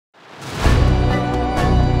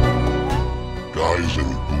guys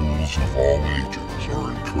and ghouls of all ages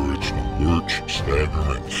are encouraged to lurch, stagger,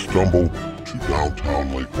 and stumble to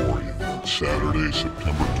downtown Lake Orion on Saturday,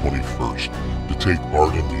 September 21st to take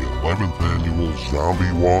part in the 11th annual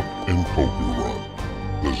Zombie Walk and Poker Run.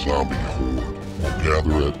 The Zombie Horde will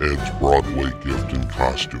gather at Ed's Broadway gift and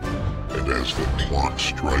costume, and as the clock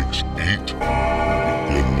strikes 8,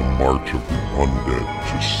 begin the march of the undead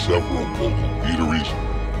to several local eateries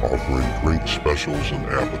offering drink specials and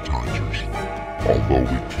appetizers. Although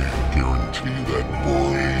we can't guarantee that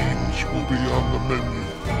brains will be on the menu.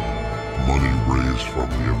 Money raised from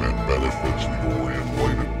the event benefits the Orion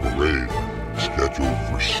Lighted Parade, scheduled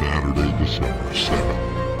for Saturday, December 7th.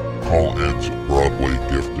 Call Ed's Broadway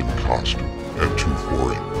gift and costume at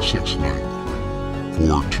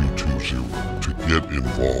 248-693-4220 to get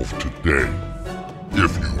involved today,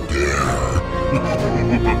 if you dare.